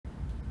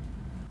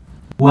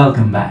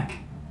Welcome back.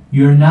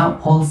 You are now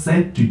all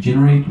set to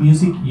generate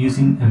music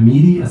using a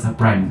MIDI as a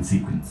priming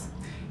sequence.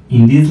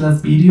 In this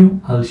last video,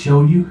 I'll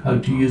show you how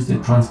to use the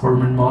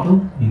transformer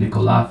model in the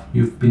Colab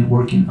you've been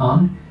working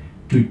on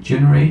to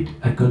generate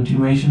a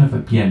continuation of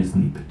a piano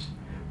snippet.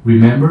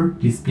 Remember,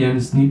 this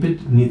piano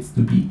snippet needs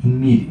to be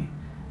in MIDI.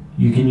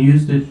 You can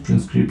use the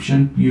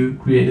transcription you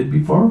created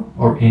before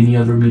or any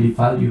other MIDI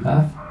file you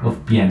have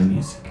of piano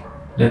music.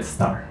 Let's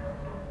start.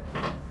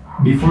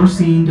 Before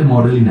seeing the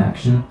model in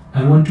action,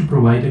 I want to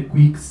provide a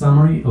quick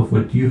summary of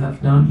what you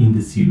have done in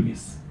the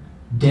series.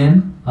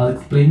 Then, I'll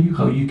explain you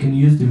how you can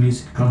use the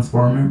Music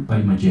Transformer by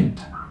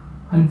Magenta.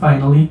 And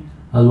finally,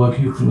 I'll walk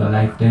you through a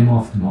live demo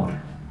of the model.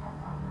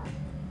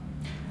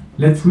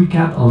 Let's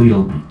recap a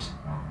little bit.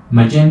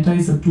 Magenta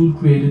is a tool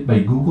created by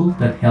Google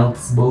that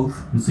helps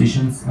both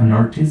musicians and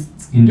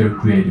artists in their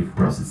creative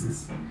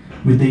processes.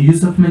 With the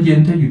use of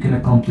Magenta, you can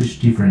accomplish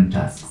different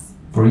tasks.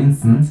 For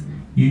instance,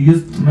 you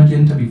used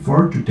Magenta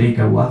before to take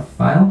a WAV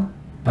file,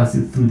 pass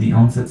it through the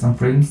onsets and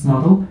frames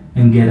model,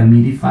 and get a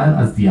MIDI file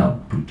as the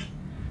output.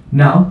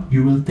 Now,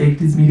 you will take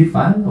this MIDI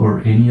file,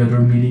 or any other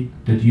MIDI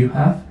that you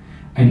have,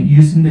 and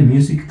using the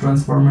Music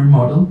Transformer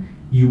model,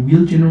 you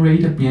will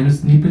generate a piano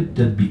snippet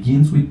that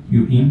begins with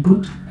your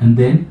input and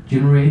then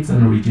generates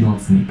an original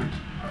snippet.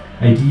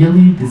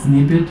 Ideally, the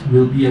snippet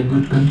will be a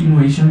good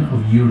continuation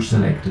of your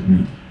selected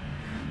MIDI.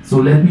 So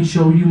let me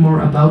show you more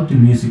about the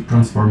Music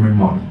Transformer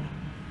model.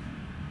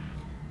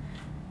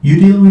 You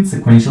deal with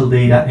sequential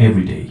data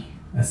every day.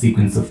 A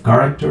sequence of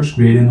characters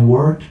creating a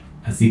word,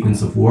 a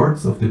sequence of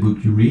words of the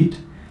book you read,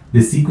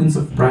 the sequence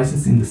of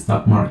prices in the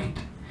stock market.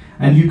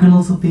 And you can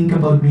also think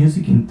about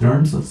music in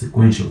terms of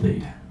sequential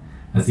data.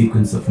 A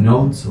sequence of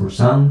notes or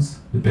sounds,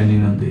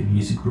 depending on the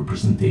music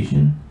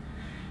representation.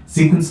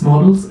 Sequence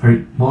models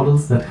are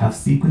models that have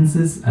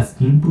sequences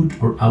as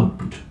input or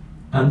output.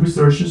 And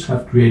researchers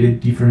have created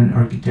different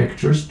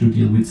architectures to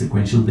deal with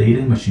sequential data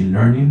in machine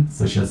learning,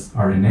 such as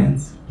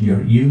RNNs,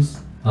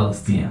 GRUs,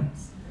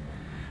 LSTMs.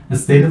 A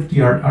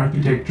state-of-the-art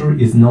architecture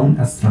is known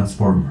as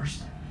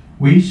transformers,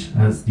 which,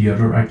 as the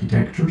other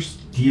architectures,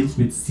 deals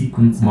with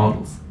sequence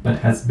models, but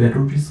has better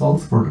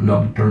results for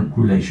long-term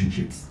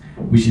relationships,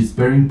 which is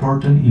very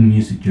important in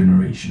music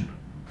generation.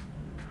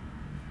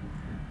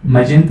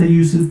 Magenta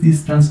uses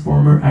this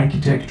transformer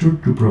architecture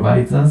to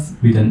provide us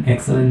with an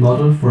excellent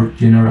model for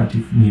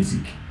generative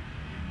music.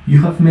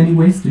 You have many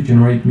ways to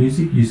generate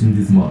music using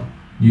this model.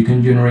 You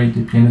can generate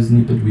the piano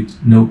snippet with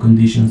no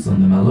conditions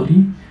on the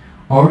melody,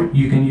 or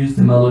you can use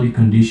the melody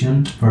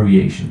conditioned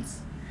variations.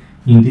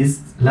 In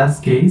this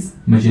last case,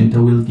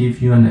 Magenta will give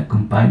you an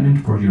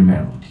accompaniment for your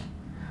melody.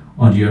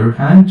 On the other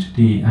hand,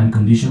 the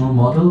unconditional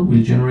model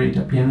will generate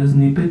a piano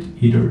snippet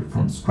either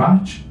from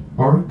scratch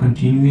or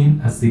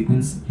continuing a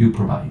sequence you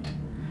provide.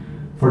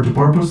 For the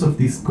purpose of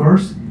this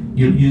course,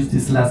 you'll use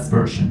this last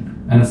version.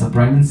 And as a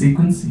priming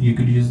sequence, you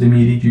could use the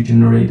MIDI you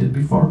generated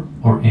before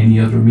or any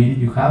other MIDI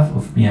you have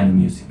of piano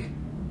music.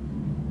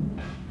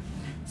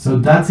 So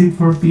that's it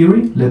for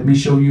theory. Let me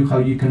show you how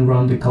you can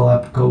run the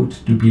Colab code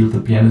to build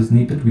a piano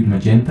snippet with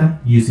Magenta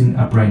using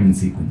a priming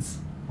sequence.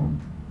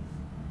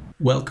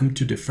 Welcome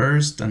to the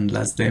first and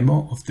last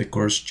demo of the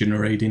course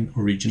Generating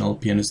Original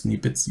Piano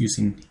Snippets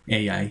using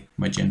AI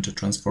Magenta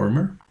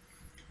Transformer.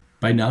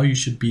 By now you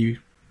should be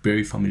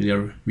very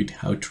familiar with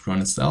how to run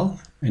a cell,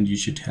 and you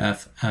should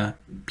have a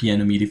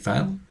piano MIDI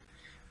file.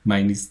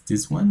 Mine is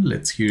this one.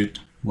 Let's hear it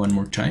one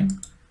more time.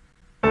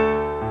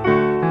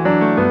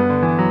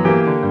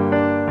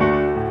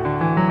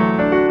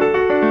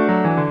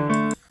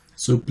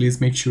 So please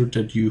make sure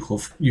that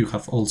you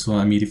have also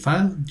a MIDI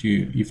file.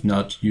 If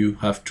not, you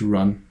have to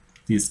run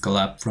this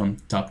Colab from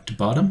top to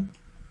bottom.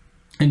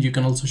 And you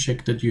can also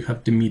check that you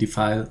have the MIDI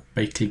file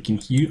by clicking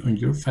here on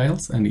your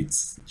files, and it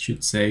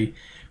should say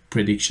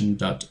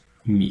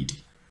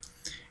prediction.midi.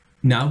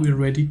 Now we're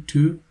ready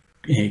to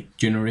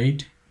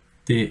generate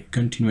the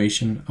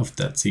continuation of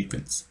that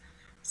sequence.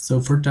 So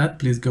for that,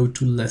 please go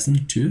to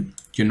lesson 2,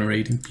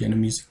 generating piano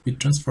music with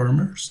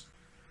transformers,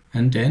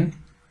 and then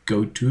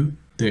go to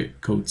the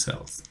code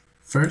cells.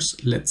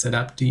 First, let's set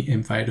up the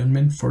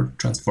environment for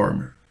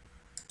transformer.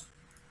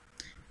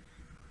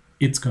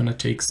 It's gonna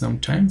take some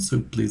time, so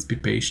please be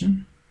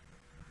patient.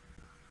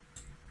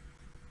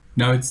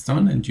 Now it's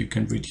done, and you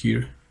can read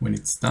here when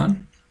it's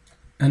done.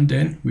 And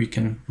then we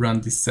can run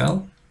this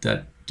cell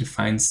that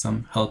defines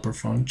some helper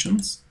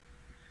functions.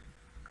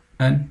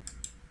 And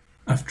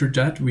after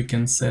that, we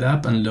can set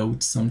up and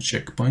load some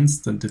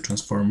checkpoints that the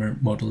transformer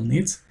model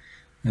needs.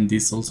 And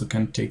this also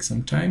can take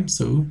some time,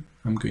 so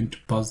I'm going to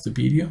pause the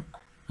video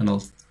and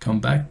I'll come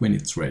back when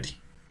it's ready.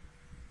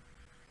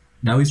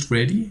 Now it's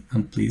ready,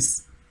 and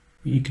please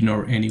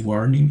ignore any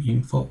warning,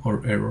 info,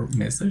 or error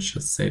message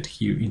as said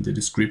here in the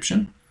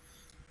description.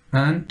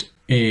 And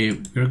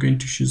we're going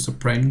to choose a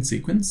priming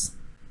sequence.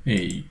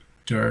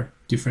 There are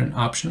different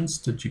options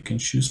that you can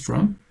choose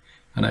from,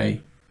 and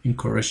I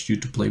encourage you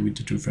to play with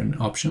the different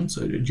options.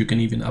 You can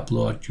even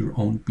upload your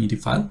own MIDI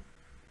file.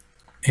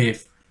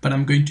 But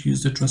I'm going to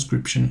use the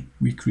transcription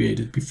we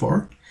created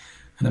before,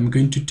 and I'm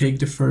going to take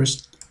the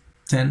first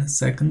 10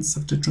 seconds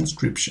of the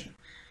transcription.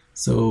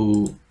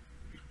 So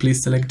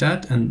please select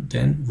that and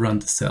then run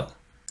the cell.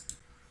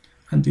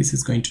 And this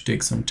is going to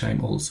take some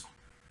time also.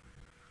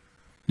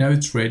 Now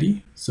it's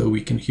ready, so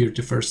we can hear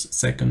the first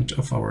second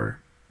of our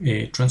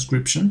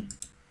transcription.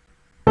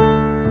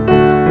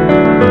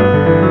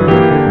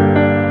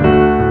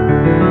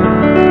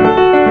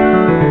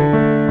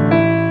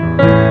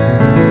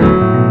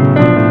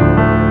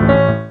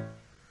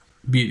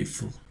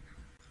 Beautiful.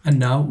 And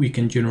now we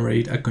can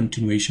generate a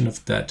continuation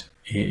of that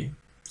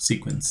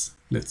sequence.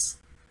 Let's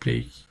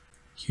play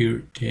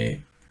here the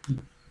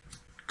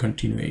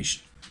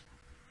continuation.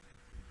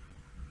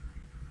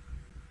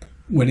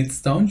 When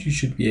it's done, you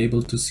should be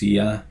able to see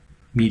a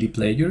MIDI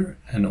player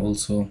and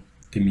also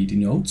the MIDI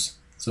notes.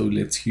 So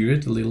let's hear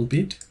it a little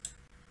bit.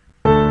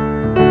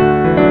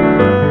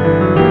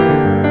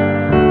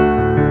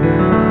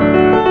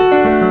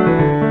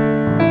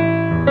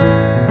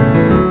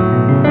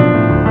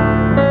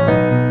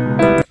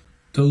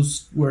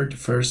 Those were the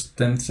first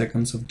 10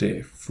 seconds of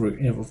the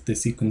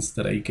sequence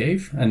that I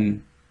gave,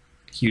 and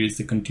here is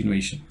the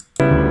continuation.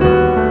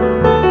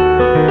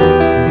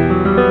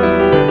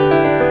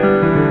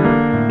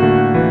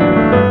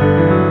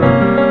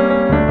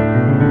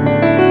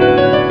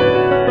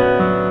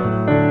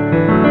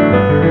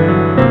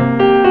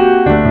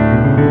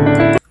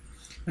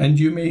 And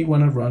you may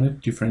want to run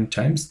it different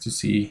times to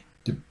see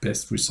the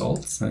best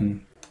results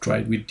and try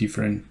it with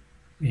different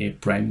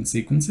priming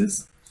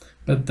sequences.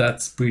 But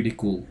that's pretty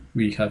cool.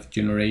 We have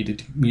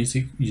generated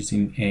music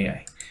using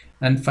AI.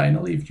 And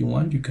finally, if you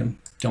want, you can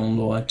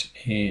download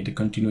the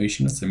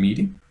continuation as a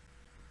MIDI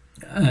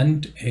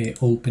and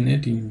open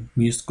it in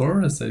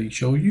MuseScore as I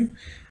showed you,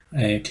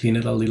 clean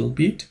it a little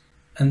bit,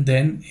 and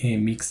then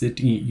mix it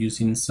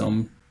using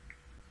some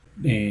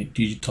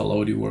digital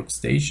audio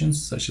workstations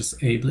such as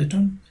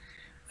Ableton.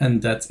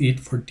 And that's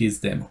it for this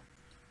demo.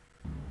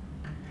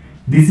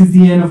 This is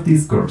the end of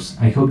this course.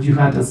 I hope you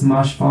had as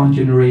much fun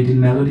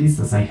generating melodies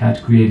as I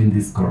had creating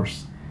this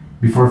course.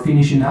 Before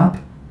finishing up,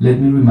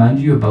 let me remind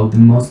you about the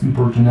most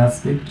important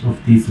aspect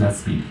of this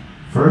last video.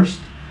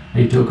 First,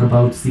 I talk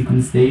about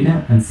sequence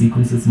data and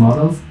sequences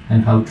models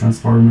and how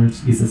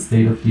Transformers is a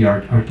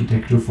state-of-the-art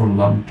architecture for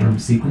long-term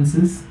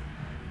sequences.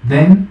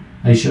 Then,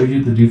 I show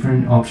you the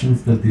different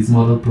options that this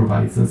model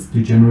provides us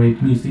to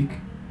generate music.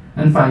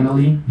 And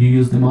finally, you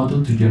use the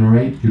model to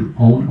generate your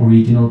own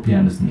original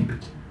piano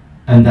snippet.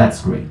 And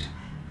that's great.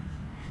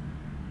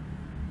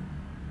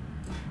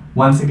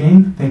 Once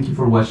again, thank you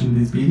for watching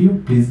this video.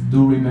 Please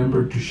do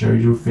remember to share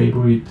your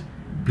favorite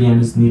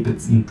piano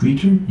snippets in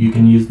Twitter. You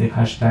can use the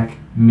hashtag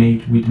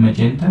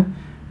 #MadeWithMagenta.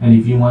 And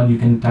if you want, you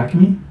can tag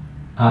me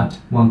at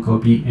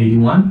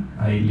onecopy81.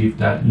 I leave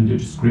that in the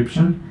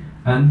description.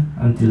 And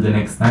until the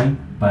next time,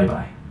 bye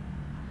bye.